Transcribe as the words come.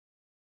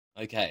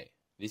Okay,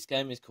 this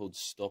game is called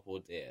Stop or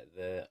Dare.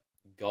 The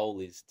goal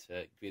is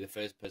to be the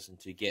first person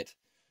to get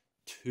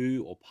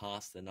to or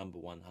past the number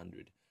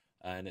 100.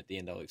 And at the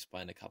end, I'll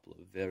explain a couple of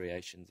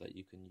variations that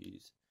you can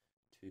use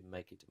to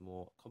make it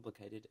more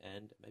complicated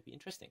and maybe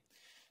interesting.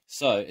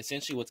 So,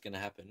 essentially, what's going to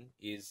happen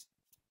is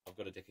I've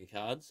got a deck of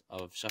cards,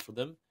 I've shuffled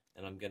them,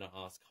 and I'm going to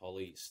ask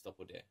Holly, stop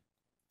or dare.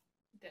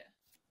 Dare.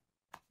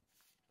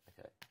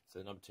 Okay,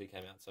 so number 2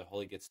 came out, so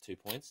Holly gets 2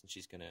 points, and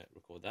she's going to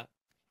record that.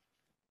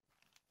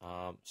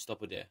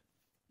 Stop or dare?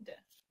 Dare.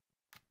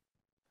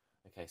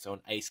 Okay, so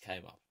an ace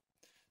came up.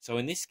 So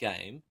in this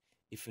game,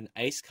 if an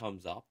ace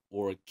comes up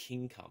or a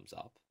king comes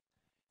up,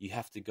 you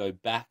have to go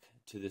back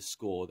to the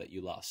score that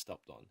you last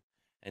stopped on.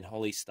 And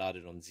Holly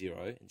started on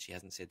 0, and she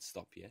hasn't said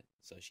stop yet,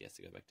 so she has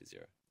to go back to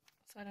 0.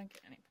 So I don't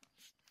get any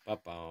points.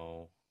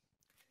 Ba-bow.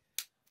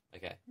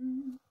 Okay,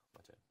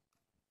 my turn.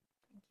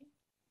 Thank you.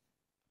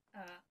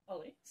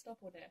 Ollie, stop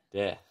or dare?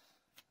 Dare.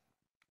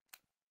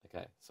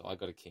 Okay, so I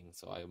got a king,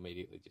 so I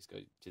immediately just go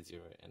to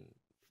 0, and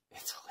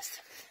it's Holly's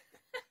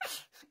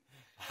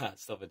turn.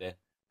 Stop or dare?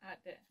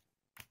 Dare.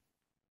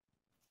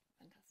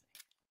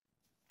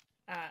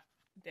 Fantastic.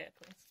 Dare,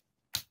 please.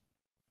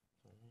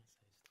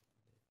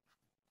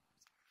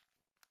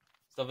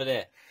 Stop or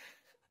dare?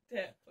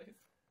 Dare, please.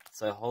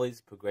 So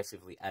Holly's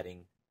progressively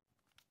adding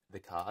the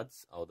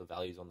cards, or the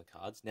values on the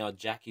cards. Now,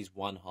 Jack is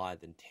 1 higher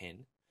than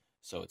 10,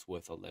 so it's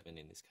worth 11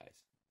 in this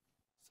case.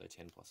 So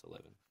 10 plus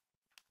 11.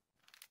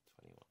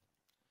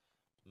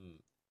 21.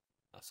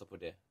 Stop or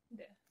dare?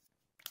 Dare.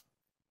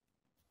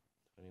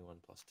 21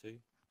 plus 2.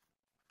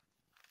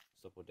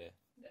 Stop or dare?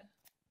 Dare.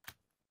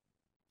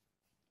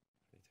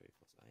 23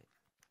 plus 8.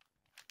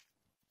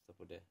 Stop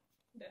or dare?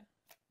 Dare.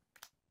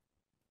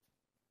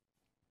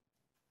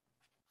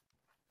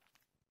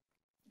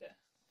 Dare.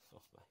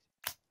 Oh,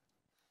 mate.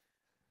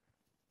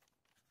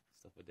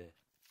 Stop or dare?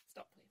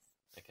 Stop, please.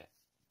 Okay.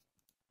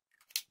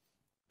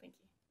 Thank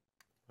you.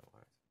 No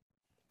worries.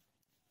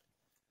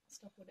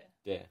 Stop or dare?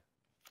 Dare.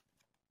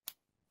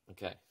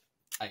 Okay.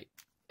 8.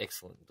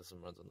 Excellent. Does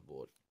some runs on the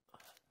board.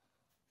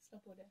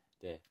 Stop or dare?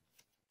 Dare.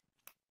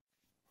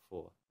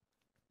 4.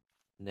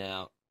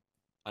 Now,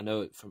 I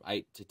know from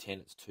 8 to 10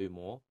 it's 2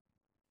 more,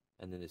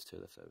 and then there's 2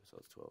 left over, so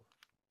it's 12.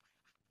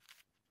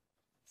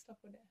 Stop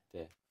or dare?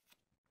 Dare.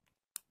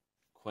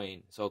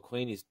 Queen. So a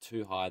queen is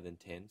 2 higher than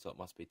 10, so it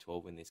must be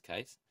 12 in this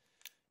case.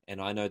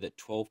 And I know that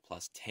 12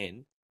 plus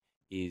 10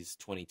 is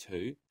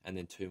 22, and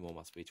then 2 more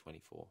must be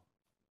 24.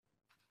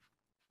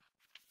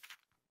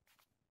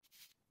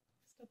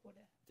 Stop or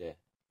dare? Dare.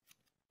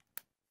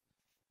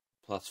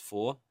 Plus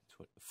 4.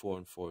 4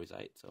 and 4 is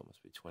 8, so it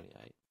must be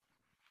 28.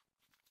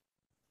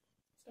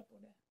 Stop or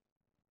dare?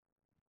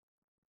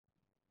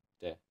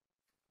 Dare.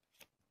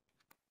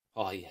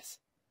 Oh, yes.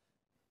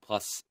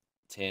 Plus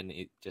 10,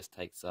 it just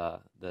takes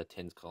the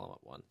tens column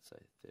up 1, so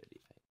 38.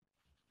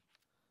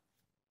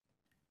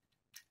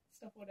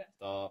 Stop or dare?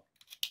 Stop.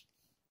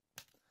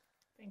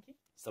 Thank you.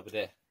 Stop it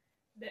there.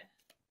 Dare.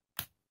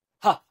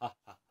 Ha ha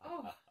ha.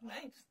 Oh,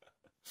 nice.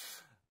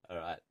 All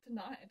right.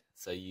 Denied.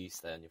 So you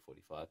stay on your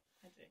 45.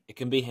 I do. It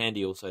can be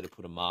handy also to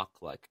put a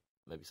mark, like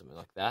maybe something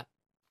like that,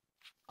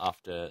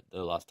 after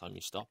the last time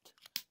you stopped,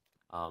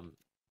 so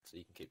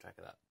you can keep track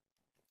of that.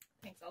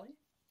 Thanks, Ollie.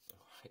 No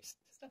worries.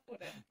 Stop or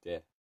dare?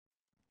 Dare.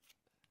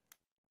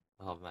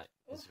 Oh, mate,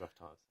 this is rough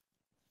times.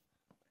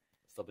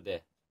 Stop it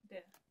there.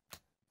 Dare.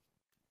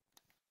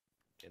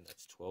 Again,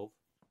 that's 12.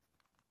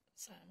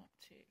 So I'm up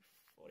to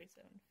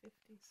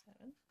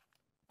 47.57.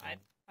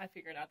 I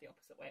figured out the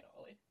opposite way to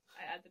Ollie.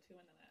 I add the 2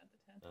 and then I add the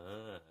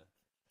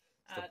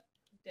 10.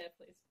 Dare,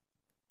 please.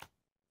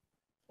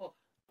 Oh.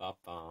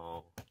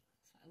 Ba-bow.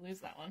 So I lose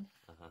that one.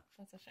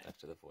 That's a shame.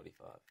 After the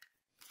 45.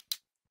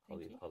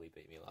 Holly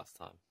beat me last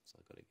time, so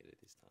I've got to get it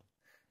this time.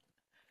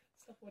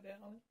 Stop or dare,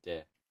 Ollie?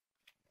 Dare.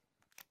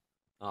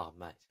 Oh,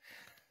 mate.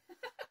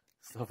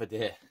 Stop it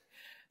there.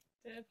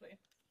 Dare,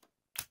 please.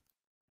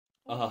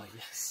 Oh,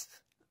 yes.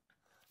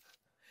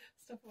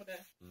 Stop or dare?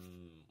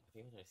 I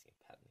think I'm noticing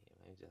a pattern here.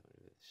 Maybe just a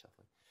bit of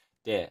shuffling.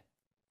 Dare.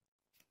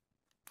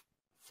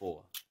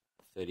 4.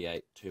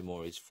 38. 2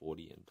 more is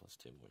 40, and plus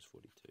 2 more is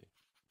 42.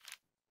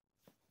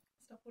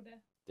 Stop or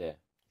dare? Dare.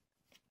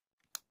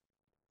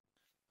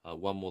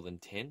 1 more than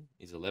 10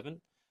 is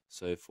 11.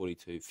 So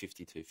 42,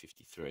 52,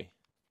 53.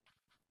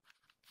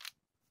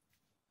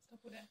 Stop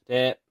or dare?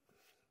 Dare.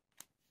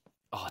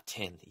 Oh,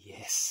 10.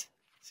 Yes.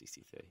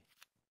 63.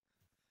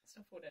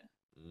 Stop or dare?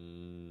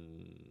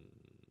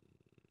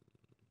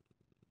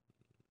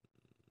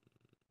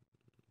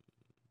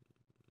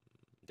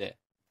 Dare.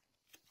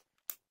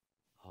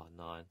 Oh,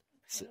 9.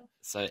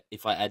 So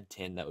if I add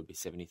 10, that would be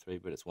 73,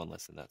 but it's 1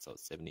 less than that, so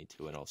it's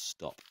 72, and I'll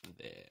stop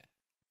there.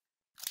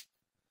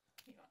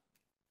 You got.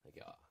 There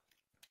you go.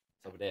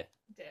 Stop it there.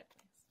 Dare,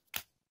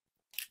 please.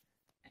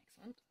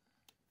 Excellent.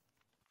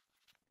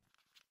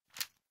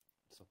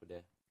 Stop it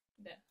there.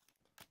 Dare.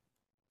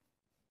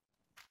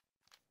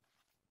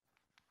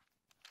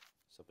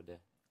 Stop it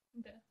there.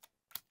 Dare.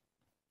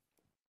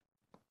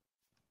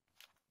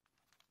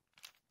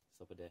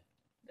 Stop it there.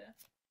 Dare.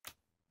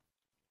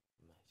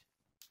 Mate.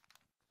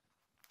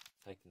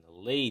 Taking the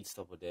lead.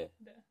 Stop or dare?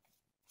 Dare.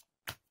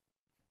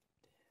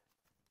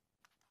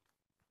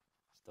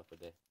 Stop or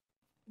dare?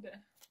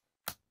 Dare.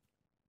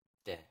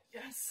 Dare.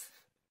 Yes.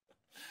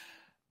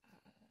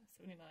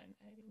 79,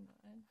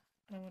 89.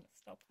 And I'm going to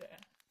stop there.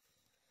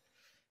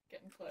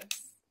 Getting close.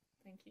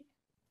 Thank you.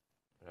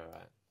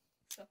 Alright.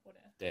 Stop or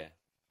dare? Dare.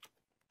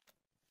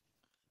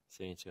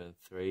 72 and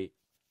 3.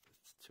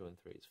 2 and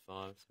 3 is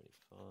 5.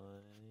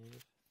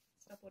 75.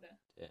 Stop or dare?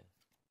 Dare.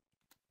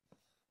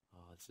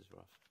 Oh, this is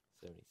rough.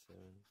 77.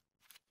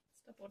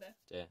 Stop or dare?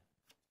 Dare.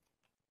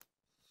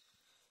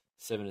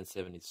 7 and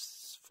 7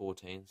 is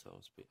 14, so I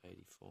must be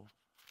 84.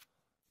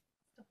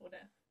 Stop or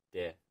dare?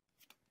 Dare.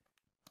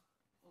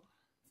 Oh,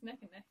 it's neck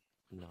and neck.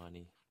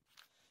 90.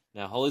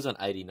 Now, Holly's on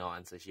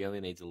 89, so she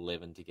only needs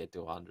 11 to get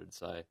to 100.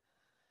 So,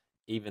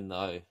 even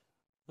though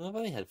I've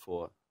only had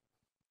 4,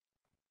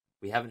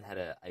 we haven't had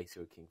an ace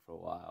or a king for a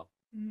while.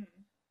 Mm.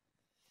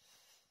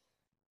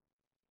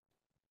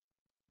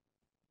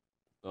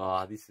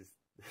 Oh, this is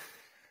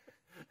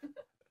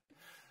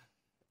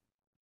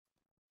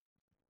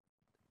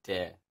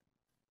dare.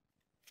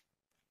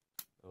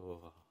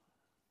 Oh,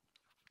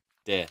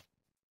 dare.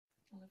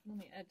 11 on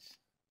the edge.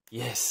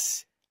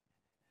 Yes,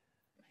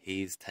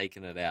 he's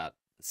taken it out.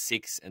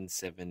 6 and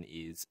 7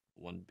 is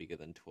 1 bigger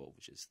than 12,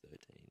 which is 13.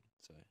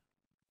 So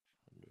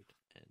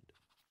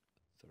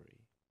 103.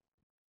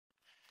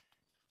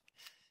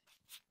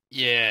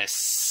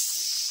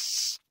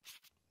 Yes.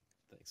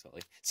 Thanks,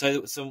 Holly.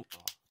 So some.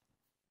 Oh,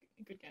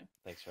 Good game.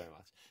 thanks very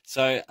much.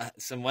 So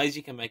some ways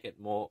you can make it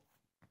more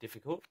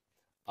difficult.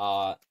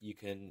 You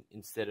can,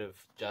 instead of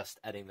just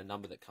adding the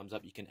number that comes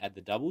up, you can add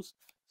the doubles.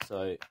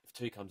 So if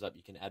 2 comes up,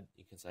 you can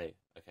say,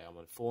 okay, I'm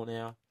on 4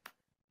 now.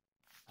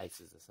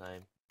 Ace is the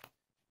same.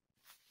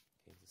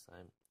 King's the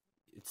same,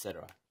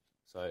 etc.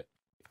 So if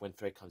when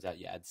 3 comes out,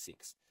 you add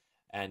 6.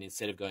 And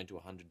instead of going to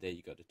 100 there,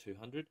 you go to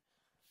 200.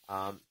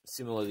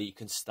 Similarly, you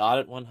can start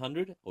at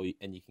 100,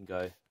 and you can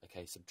go,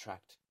 okay,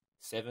 subtract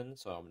 7,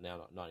 so I'm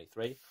now at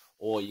 93.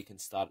 Or you can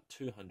start at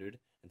 200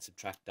 and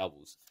subtract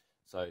doubles.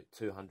 So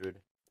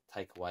 200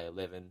 take away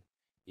 11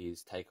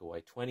 is take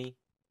away 20,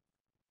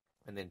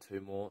 and then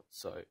 2 more,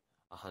 so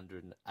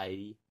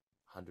 180,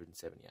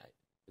 178,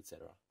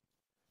 etc.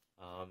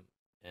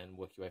 And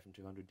work your way from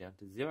 200 down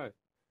to 0.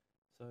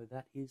 So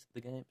that is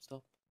the game.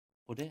 Stop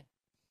or dare.